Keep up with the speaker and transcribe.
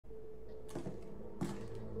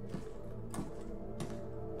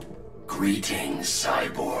Greetings,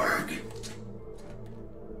 cyborg.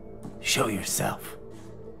 Show yourself.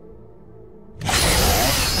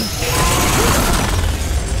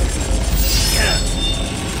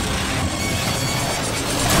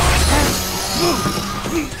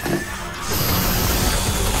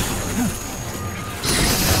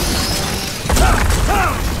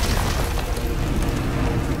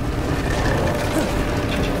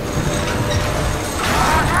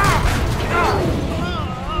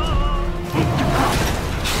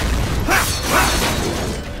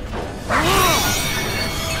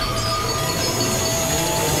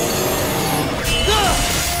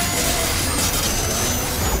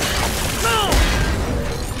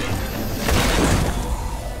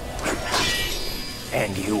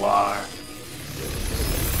 And you are?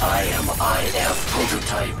 I am IF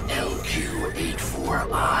Prototype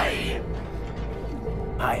LQ84I.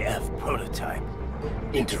 IF Prototype.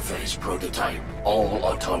 Interface Prototype. All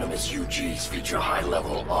autonomous UGs feature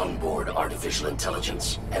high-level onboard artificial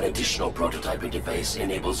intelligence. An additional prototype interface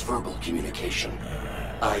enables verbal communication.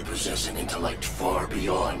 I possess an intellect far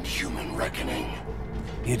beyond human reckoning.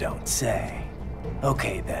 You don't say.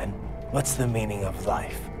 Okay then, what's the meaning of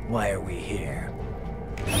life? Why are we here?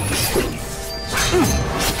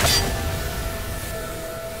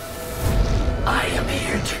 I am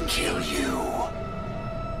here to kill you.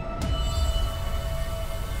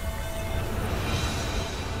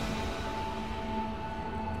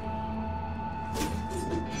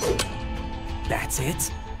 That's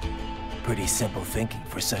it? Pretty simple thinking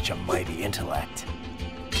for such a mighty intellect.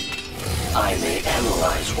 I may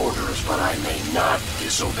analyze orders, but I may not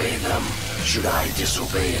disobey them. Should I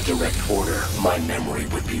disobey a direct order, my memory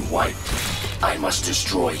would be wiped. I must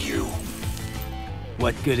destroy you.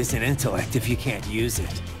 What good is an intellect if you can't use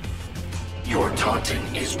it? Your taunting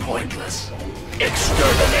is pointless.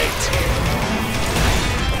 Exterminate!